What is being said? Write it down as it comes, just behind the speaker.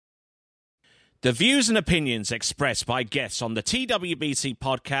The views and opinions expressed by guests on the TWBC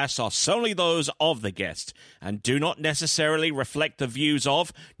podcast are solely those of the guest and do not necessarily reflect the views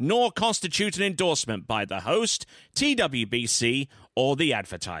of, nor constitute an endorsement by the host, TWBC, or the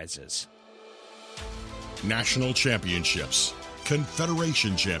advertisers. National championships,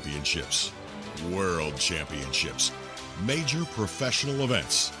 Confederation championships, World championships, major professional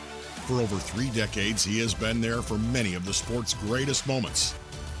events. For over 3 decades, he has been there for many of the sport's greatest moments.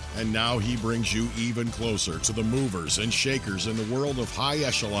 And now he brings you even closer to the movers and shakers in the world of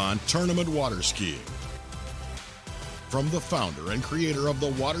high-echelon tournament water skiing. From the founder and creator of the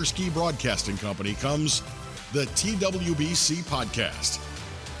Water Ski Broadcasting Company comes the TWBC Podcast.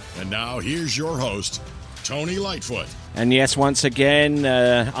 And now here's your host, Tony Lightfoot. And yes, once again,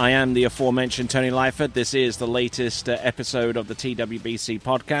 I am the aforementioned Tony Lightfoot. This is the latest episode of the TWBC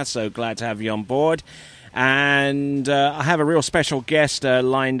Podcast, so glad to have you on board. And I have a real special guest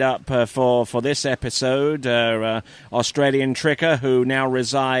lined up for this episode, Australian tricker who now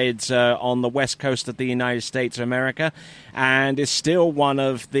resides on the west coast of the United States of America and is still one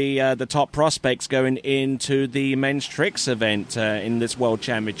of the top prospects going into the men's tricks event in this World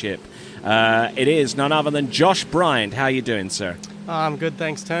Championship. It is none other than Josh Briant. How are you doing, sir? I'm good,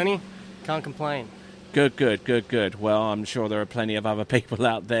 thanks, Tony. Can't complain. Good. Well, I'm sure there are plenty of other people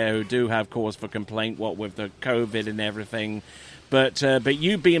out there who do have cause for complaint, what with the COVID and everything. But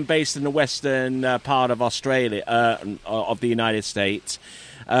you being based in the western part of Australia, of the United States,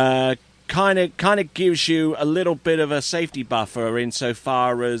 kind of gives you a little bit of a safety buffer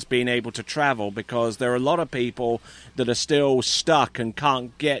insofar as being able to travel, because there are a lot of people that are still stuck and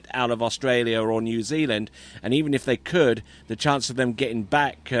can't get out of Australia or New Zealand, and even if they could, the chance of them getting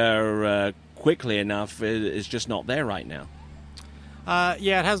back quickly enough is just not there right now.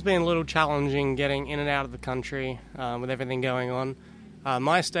 Yeah, it has been a little challenging getting in and out of the country with everything going on.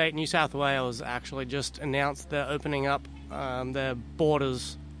 My state, New South Wales, actually just announced they're opening up their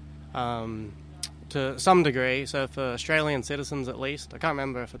borders to some degree, so for Australian citizens at least. I can't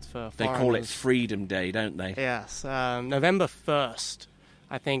remember if it's for foreigners. They call it Freedom Day, don't they? Yes. November 1st,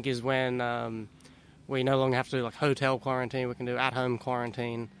 I think, is when we no longer have to do like hotel quarantine. We can do at-home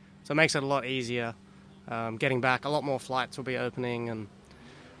quarantine. So it makes it a lot easier getting back. A lot more flights will be opening and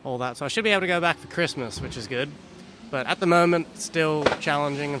all that. So I should be able to go back for Christmas, which is good. But at the moment, still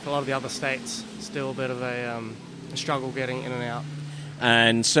challenging, and for a lot of the other states, still a bit of a struggle getting in and out.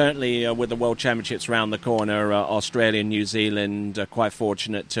 And certainly with the World Championships around the corner, Australia and New Zealand are quite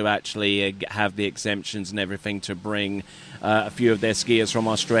fortunate to actually have the exemptions and everything to bring a few of their skiers from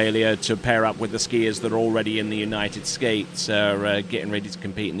Australia to pair up with the skiers that are already in the United States getting ready to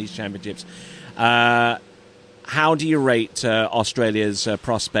compete in these championships. How do you rate Australia's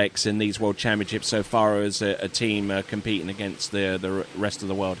prospects in these World Championships so far as a team competing against the rest of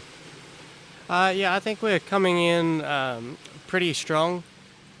the world? Yeah, I think we're coming in pretty strong.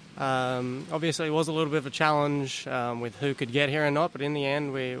 Obviously, it was a little bit of a challenge with who could get here or not, but in the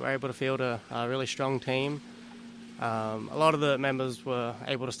end, we were able to field a really strong team. A lot of the members were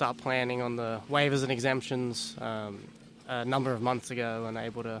able to start planning on the waivers and exemptions a number of months ago and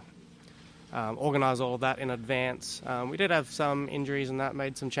able to organise all of that in advance. We did have some injuries and that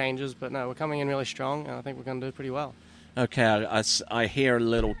made some changes, but no, we're coming in really strong, and I think we're going to do pretty well. Okay, I hear a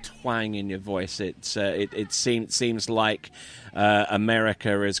little twang in your voice. It seems like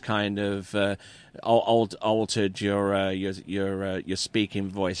America has kind of altered your speaking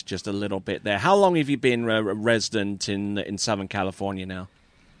voice just a little bit there. How long have you been a resident in Southern California now?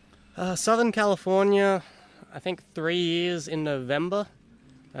 Southern California, I think 3 years in November.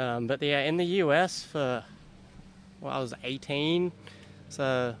 But yeah, in the US I was 18,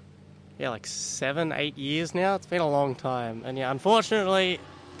 so. Yeah, like 7-8 years now. It's been a long time. And yeah, unfortunately,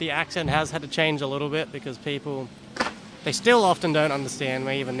 the accent has had to change a little bit because people, they still often don't understand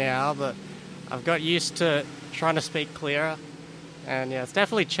me even now, but I've got used to trying to speak clearer. And yeah, it's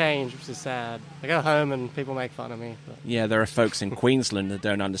definitely changed, which is sad. I go home and people make fun of me. But. Yeah, there are folks in Queensland that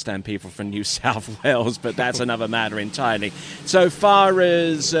don't understand people from New South Wales, but that's another matter entirely. So far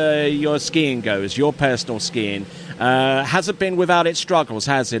as your skiing goes, your personal skiing, has it been without its struggles,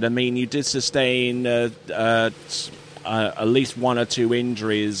 has it? I mean, you did sustain at least 1 or 2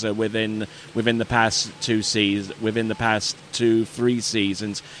 injuries within the past 2-3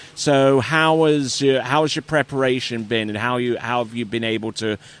 seasons. So how has your preparation been, and how have you been able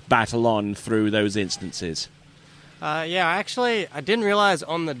to battle on through those instances? Yeah, actually, I didn't realize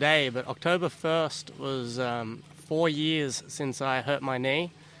on the day, but October 1st was 4 years since I hurt my knee.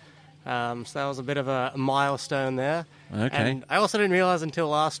 So that was a bit of a milestone there. Okay. And I also didn't realize until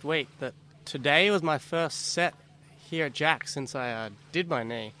last week that today was my first set here at Jack since I did my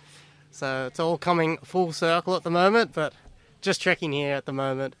knee. So it's all coming full circle at the moment, but just trekking here at the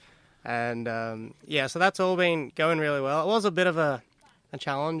moment. And so that's all been going really well. It was a bit of a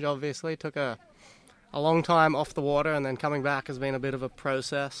challenge, obviously. Took a long time off the water, and then coming back has been a bit of a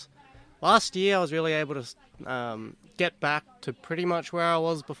process. Last year I was really able to get back to pretty much where I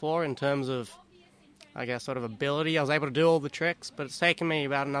was before in terms of, I guess, sort of ability. I was able to do all the tricks, but it's taken me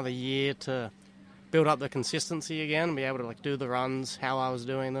about another year to build up the consistency again and be able to do the runs how I was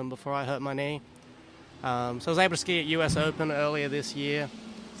doing them before I hurt my knee. So I was able to ski at US Open earlier this year.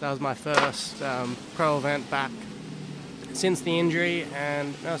 So that was my first pro event back since the injury,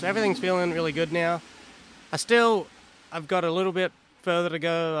 and so everything's feeling really good now. I've got a little bit further to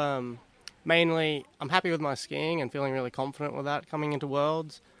go. Mainly, I'm happy with my skiing and feeling really confident with that coming into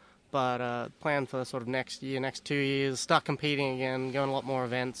Worlds. But plan for sort of next 2 years, start competing again, going a lot more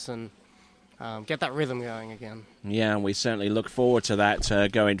events, and get that rhythm going again. Yeah, we certainly look forward to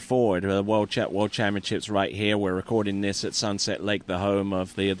that going forward. The World Championships right here. We're recording this at Sunset Lake, the home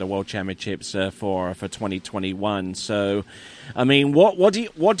of the World Championships for 2021. So, I mean, what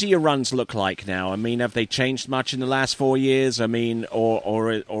do your runs look like now? I mean, have they changed much in the last 4 years? I mean,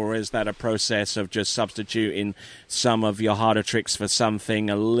 or is that a process of just substituting some of your harder tricks for something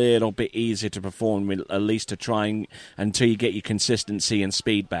a little bit easier to perform, at least to try until you get your consistency and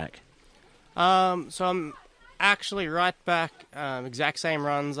speed back? So I'm actually right back, exact same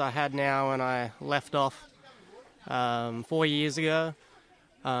runs I had now when I left off 4 years ago.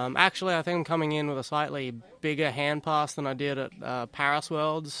 Actually, I think I'm coming in with a slightly bigger hand pass than I did at Paris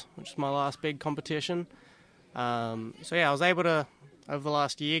Worlds, which is my last big competition. I was able to, over the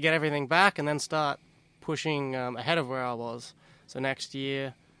last year, get everything back and then start pushing ahead of where I was. So next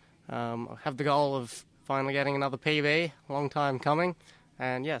year, I have the goal of finally getting another PB, long time coming.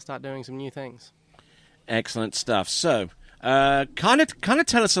 And start doing some new things. Excellent stuff. So, kind of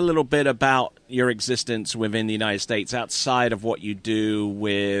tell us a little bit about your existence within the United States, outside of what you do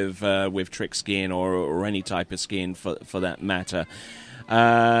with trick skiing or any type of skiing for that matter.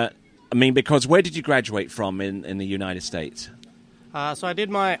 I mean, because where did you graduate from in the United States? So I did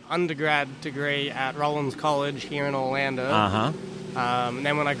my undergrad degree at Rollins College here in Orlando. And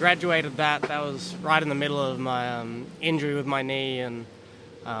then when I graduated that was right in the middle of my injury with my knee, and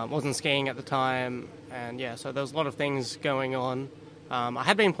wasn't skiing at the time, and so there was a lot of things going on. I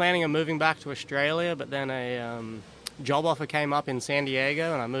had been planning on moving back to Australia, but then a job offer came up in San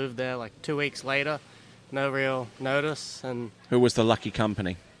Diego, and I moved there like 2 weeks later. No real notice. And who was the lucky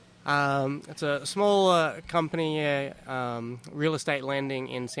company? It's a small company, real estate lending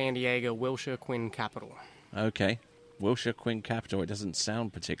in San Diego, Wilshire Quinn Capital. Okay. Wilshire Quinn Capital. It doesn't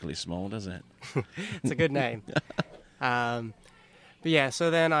sound particularly small, does it? It's a good name. So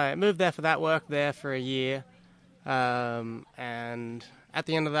then I moved there for that, work there for a year, and at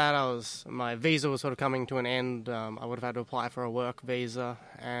the end of that, my visa was sort of coming to an end. I would have had to apply for a work visa,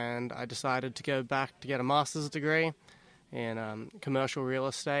 and I decided to go back to get a master's degree in commercial real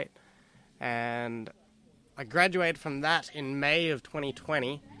estate, and I graduated from that in May of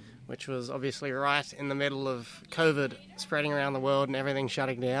 2020, which was obviously right in the middle of COVID spreading around the world and everything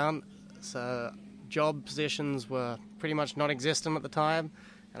shutting down. So job positions were pretty much non-existent at the time,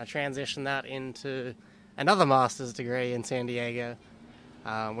 and I transitioned that into another master's degree in San Diego,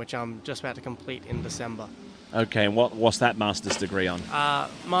 which I'm just about to complete in December. Okay, and what's that master's degree on?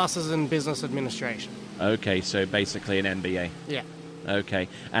 Master's in Business Administration. Okay, so basically an MBA. Yeah. Okay,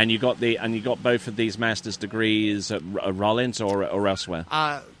 and you got both of these master's degrees at Rollins or elsewhere?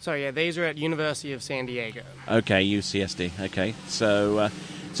 These are at University of San Diego. Okay, UCSD. Okay, so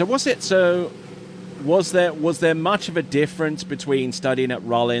was there much of a difference between studying at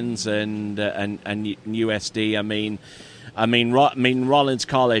Rollins and USD? I mean, Rollins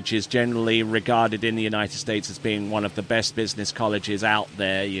College is generally regarded in the United States as being one of the best business colleges out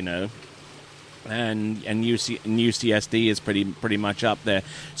there, you know. And UCSD is pretty much up there.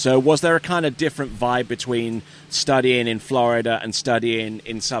 So was there a kind of different vibe between studying in Florida and studying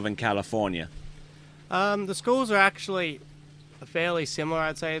in Southern California? The schools are actually fairly similar,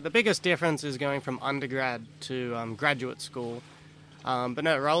 I'd say. The biggest difference is going from undergrad to graduate school. But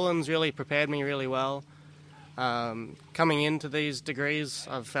no, Rollins really prepared me really well. Coming into these degrees,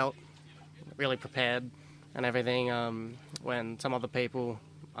 I've felt really prepared and everything, when some other people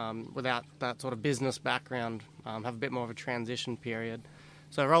without that sort of business background have a bit more of a transition period.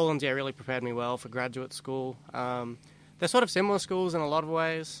 So Rollins, really prepared me well for graduate school. They're sort of similar schools in a lot of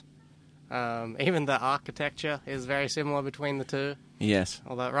ways. Even the architecture is very similar between the two. Yes.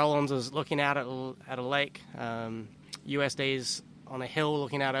 Although Rollins was looking out at a lake, USD's on a hill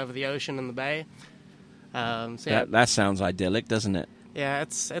looking out over the ocean and the bay. That sounds idyllic, doesn't it? Yeah,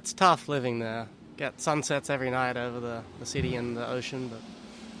 it's tough living there. Get sunsets every night over the city and the ocean, but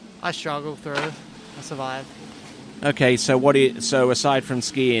I struggle through. I survive. Okay, so so aside from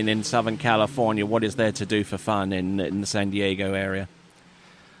skiing in Southern California, what is there to do for fun in the San Diego area?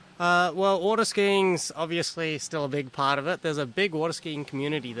 Well, water skiing's obviously still a big part of it. There's a big water skiing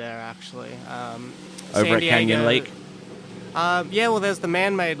community there, actually. Over at Canyon Lake? Yeah, well, there's the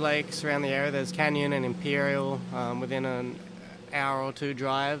man-made lakes around the area. There's Canyon and Imperial within an hour or two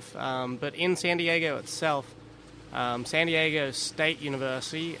drive. But in San Diego itself, San Diego State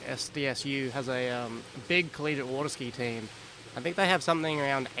University, SDSU, has a big collegiate water ski team. I think they have something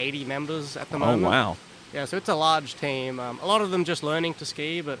around 80 members at the moment. Oh, wow. Yeah, so it's a large team. A lot of them just learning to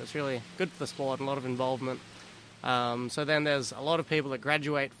ski, but it's really good for the sport and a lot of involvement. So then there's a lot of people that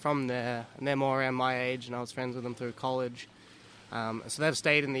graduate from there, and they're more around my age, and I was friends with them through college. So they've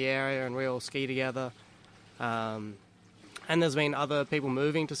stayed in the area, and we all ski together. And there's been other people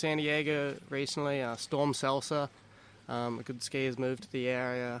moving to San Diego recently. Storm Seltzer, a good skier, moved to the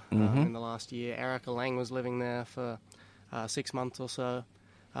area in the last year. Erica Lang was living there for 6 months or so.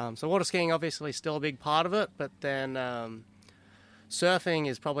 So water skiing obviously still a big part of it, but then surfing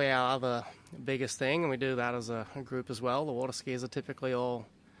is probably our other biggest thing, and we do that as a group as well. The water skiers are typically all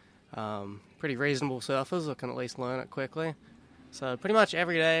pretty reasonable surfers, or can at least learn it quickly. So pretty much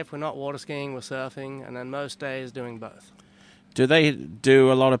every day, if we're not water skiing, we're surfing, and then most days doing both. Do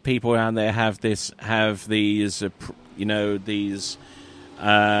a lot of people around there have these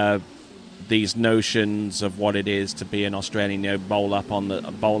these notions of what it is to be an Australian, bowl up along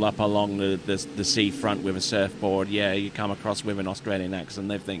the seafront with a surfboard? Yeah, you come across with an Australian accent,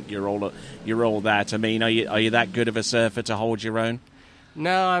 they think you're all that. I mean, are you that good of a surfer to hold your own?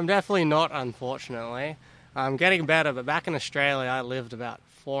 No, I'm definitely not, unfortunately. I'm getting better, but back in Australia, I lived about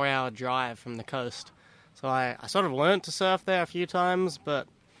a 4-hour drive from the coast. So I sort of learnt to surf there a few times, but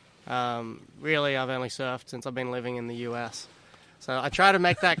really I've only surfed since I've been living in the US. So I try to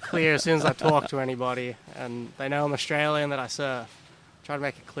make that clear as soon as I talk to anybody, and they know I'm Australian, that I surf. I try to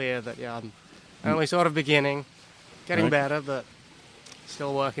make it clear that, yeah, I'm only sort of beginning, getting better, but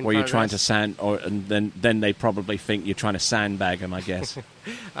still working. Or you're trying to and then they probably think you're trying to sandbag them, I guess.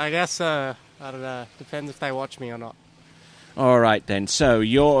 I guess, I don't know, depends if they watch me or not. All right, then. So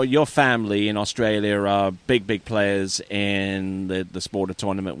your family in Australia are big players in the sport of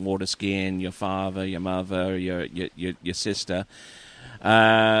tournament water skiing. Your father, your mother, your sister.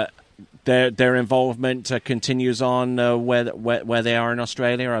 Their involvement continues on where they are in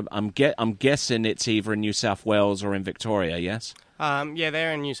Australia. I'm guessing it's either in New South Wales or in Victoria. Yes. Yeah,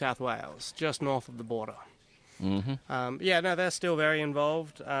 they're in New South Wales, just north of the border. Mm-hmm. They're still very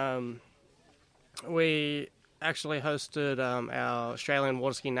involved. We actually hosted our Australian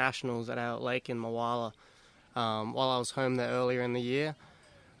Water Ski Nationals at our lake in Moala while I was home there earlier in the year.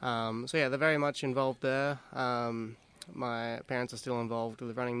 They're very much involved there. My parents are still involved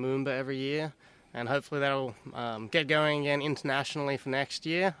with running Moomba every year, and hopefully that'll get going again internationally for next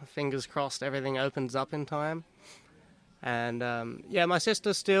year. Fingers crossed everything opens up in time. And my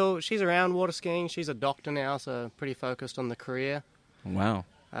sister she's around water skiing. She's a doctor now, so pretty focused on the career. Wow.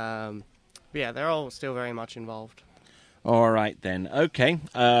 They're all still very much involved. All right then. Okay.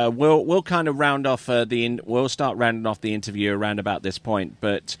 We'll kind of round off we'll start rounding off the interview around about this point.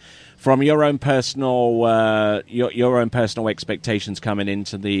 But from your own personal your own personal expectations coming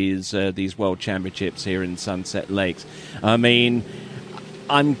into these World Championships here in Sunset Lakes, I mean,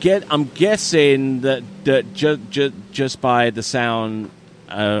 I'm guessing that just by the sound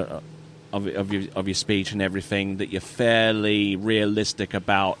of your speech and everything, that you're fairly realistic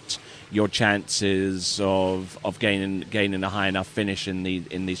about your chances of gaining a high enough finish in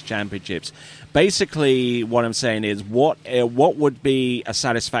these championships. Basically, what I'm saying is, what would be a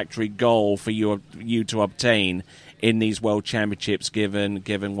satisfactory goal for you to obtain in these World Championships,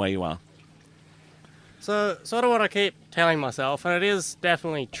 given where you are? So, sort of what I keep telling myself, and it is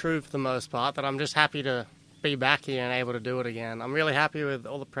definitely true for the most part, that I'm just happy to be back here and able to do it again. I'm really happy with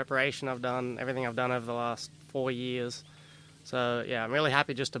all the preparation I've done, everything I've done over the last 4 years. So, yeah, I'm really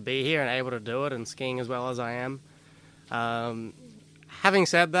happy just to be here and able to do it and skiing as well as I am. Having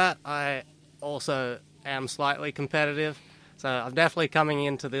said that, I also am slightly competitive. So I'm definitely coming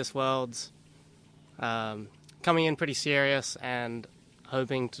into this Worlds, coming in pretty serious and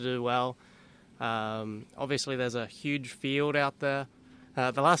hoping to do well. Obviously, there's a huge field out there.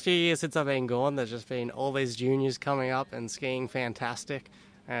 The last few years since I've been gone, there's just been all these juniors coming up and skiing fantastic.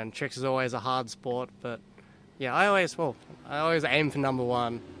 And tricks is always a hard sport, but yeah, I always aim for number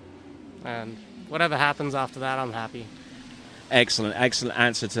one, and whatever happens after that, I'm happy. Excellent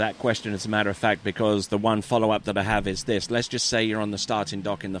answer to that question, as a matter of fact, because the one follow-up that I have is this. Let's just say you're on the starting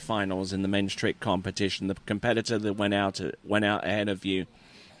dock in the finals in the men's trick competition. The competitor that went out ahead of you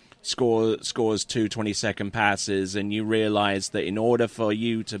scores 2 20-second passes, and you realize that in order for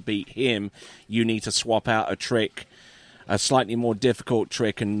you to beat him, you need to swap out a trick, a slightly more difficult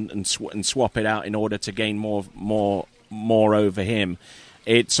trick, and swap it out in order to gain more over him.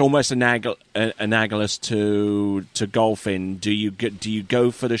 It's almost analogous to golfing. Do you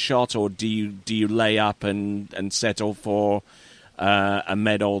go for the shot, or do you lay up and settle for a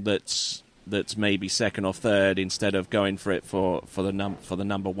medal that's maybe second or third instead of going for it for the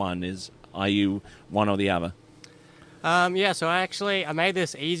number one? Are you one or the other? So I made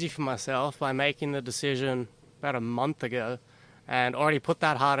this easy for myself by making the decision about a month ago, and already put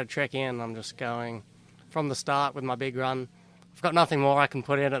that harder trick in. I'm just going from the start with my big run. I've got nothing more I can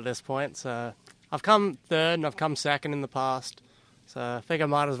put in at this point, so I've come third and I've come second in the past, so I think I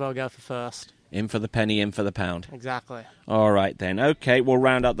might as well go for first. In for the penny, in for the pound. Exactly. All right, then. Okay, we'll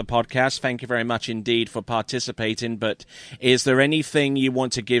round up the podcast. Thank you very much indeed for participating, but is there anything you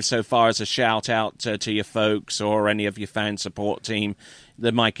want to give so far as a shout-out to your folks or any of your fan support team?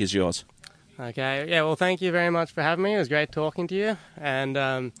 The mic is yours. Okay, yeah, well, thank you very much for having me. It was great talking to you, and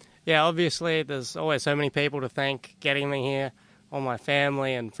obviously there's always so many people to thank getting me here, all my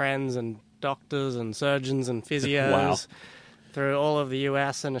family and friends and doctors and surgeons and physios. Wow. Through all of the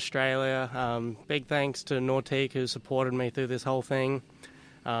US and Australia. Big thanks to Nautique, who supported me through this whole thing.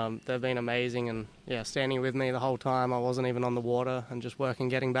 They've been amazing and standing with me the whole time. I wasn't even on the water and just working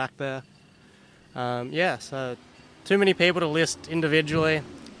getting back there. So too many people to list individually,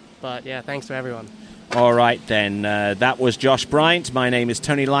 but thanks to everyone. All right, then. That was Josh Briant. My name is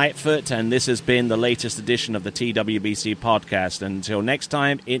Tony Lightfoot, and this has been the latest edition of the TWBC Podcast. Until next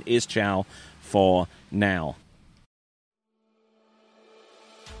time, it is ciao for now.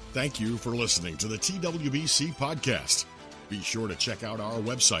 Thank you for listening to the TWBC Podcast. Be sure to check out our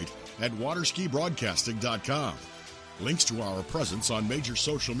website at waterskibroadcasting.com. Links to our presence on major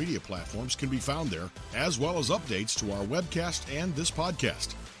social media platforms can be found there, as well as updates to our webcast and this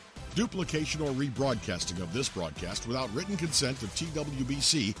podcast. Duplication or rebroadcasting of this broadcast without written consent of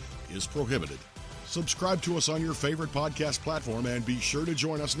TWBC is prohibited. Subscribe to us on your favorite podcast platform and be sure to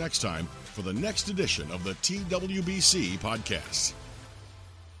join us next time for the next edition of the TWBC Podcast.